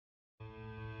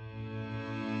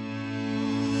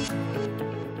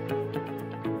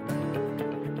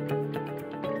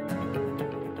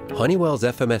Honeywell's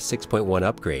FMS 6.1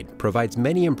 upgrade provides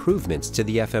many improvements to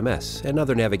the FMS and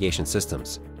other navigation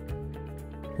systems.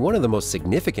 One of the most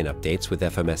significant updates with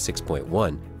FMS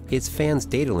 6.1 is FAN's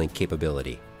Datalink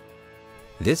capability.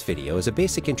 This video is a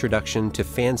basic introduction to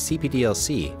FAN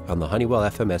CPDLC on the Honeywell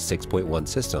FMS 6.1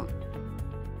 system.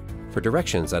 For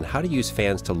directions on how to use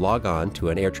FANs to log on to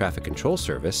an air traffic control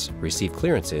service, receive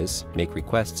clearances, make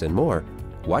requests, and more,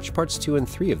 watch parts 2 and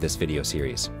 3 of this video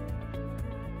series.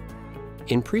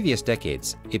 In previous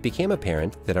decades, it became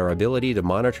apparent that our ability to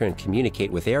monitor and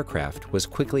communicate with aircraft was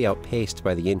quickly outpaced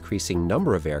by the increasing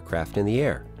number of aircraft in the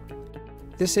air.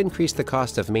 This increased the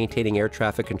cost of maintaining air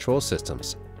traffic control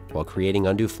systems, while creating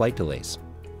undue flight delays.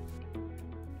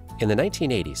 In the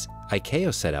 1980s,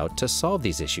 ICAO set out to solve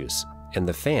these issues, and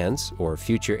the FANS, or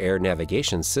Future Air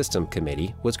Navigation System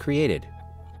Committee, was created.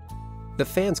 The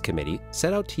FANS Committee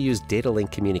set out to use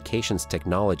Datalink communications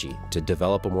technology to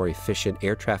develop a more efficient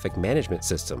air traffic management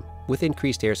system with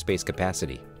increased airspace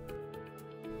capacity.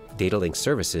 Datalink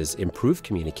services improve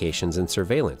communications and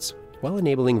surveillance while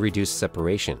enabling reduced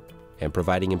separation and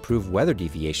providing improved weather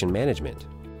deviation management.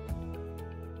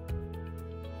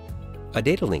 A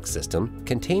Datalink system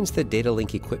contains the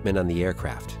Datalink equipment on the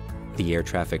aircraft, the air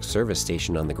traffic service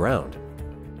station on the ground,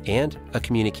 and a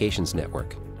communications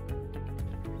network.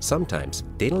 Sometimes,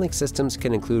 Datalink systems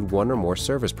can include one or more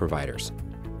service providers.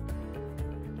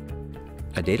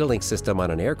 A Datalink system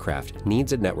on an aircraft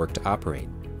needs a network to operate.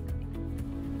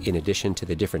 In addition to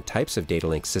the different types of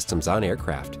Datalink systems on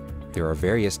aircraft, there are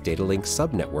various Datalink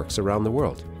subnetworks around the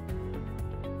world.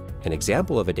 An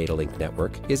example of a Datalink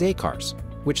network is ACARS,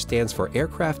 which stands for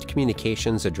Aircraft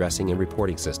Communications Addressing and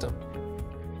Reporting System.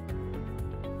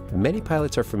 Many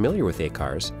pilots are familiar with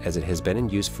ACARS as it has been in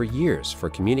use for years for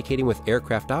communicating with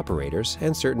aircraft operators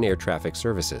and certain air traffic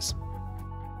services.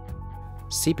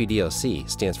 CPDLC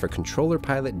stands for Controller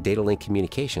Pilot Datalink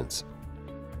Communications.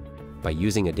 By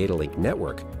using a Datalink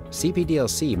network,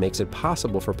 CPDLC makes it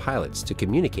possible for pilots to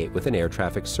communicate with an air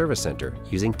traffic service center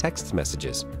using text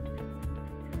messages.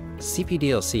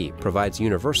 CPDLC provides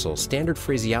universal standard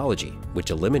phraseology,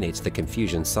 which eliminates the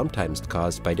confusion sometimes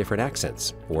caused by different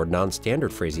accents or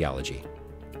non-standard phraseology.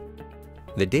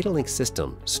 The Datalink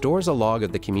system stores a log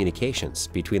of the communications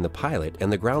between the pilot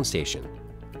and the ground station,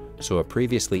 so a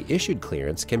previously issued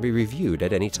clearance can be reviewed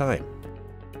at any time.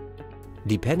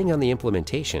 Depending on the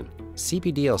implementation,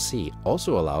 CPDLC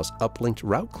also allows uplinked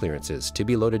route clearances to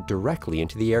be loaded directly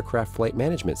into the aircraft flight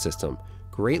management system,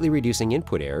 greatly reducing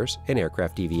input errors and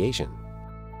aircraft deviation.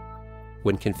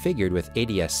 When configured with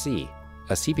ADS-C,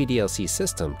 a CPDLC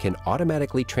system can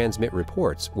automatically transmit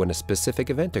reports when a specific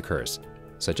event occurs,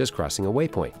 such as crossing a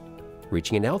waypoint,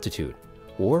 reaching an altitude,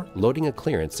 or loading a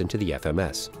clearance into the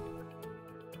FMS.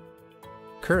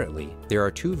 Currently, there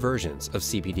are 2 versions of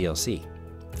CPDLC,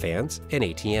 FANS and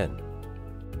ATN.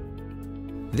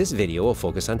 This video will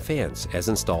focus on FANS as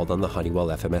installed on the Honeywell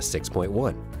FMS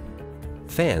 6.1.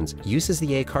 FANS uses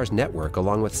the ACARS network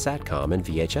along with SATCOM and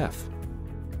VHF.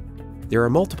 There are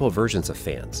multiple versions of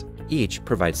FANS. Each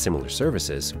provides similar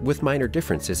services with minor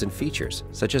differences in features,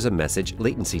 such as a message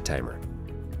latency timer.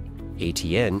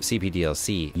 ATN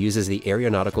CPDLC uses the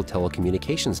Aeronautical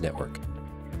Telecommunications Network.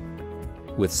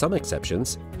 With some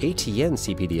exceptions, ATN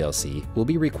CPDLC will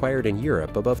be required in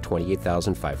Europe above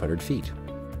 28,500 feet.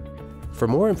 For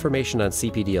more information on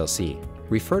CPDLC,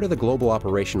 refer to the Global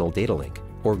Operational Datalink,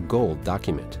 or GOLD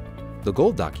document. The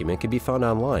GOLD document can be found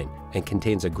online and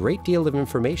contains a great deal of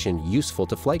information useful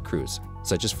to flight crews,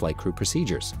 such as flight crew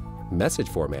procedures, message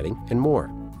formatting, and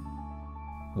more.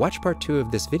 Watch part 2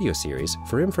 of this video series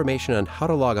for information on how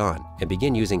to log on and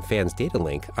begin using FAN's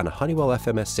Datalink on a Honeywell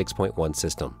FMS 6.1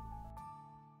 system.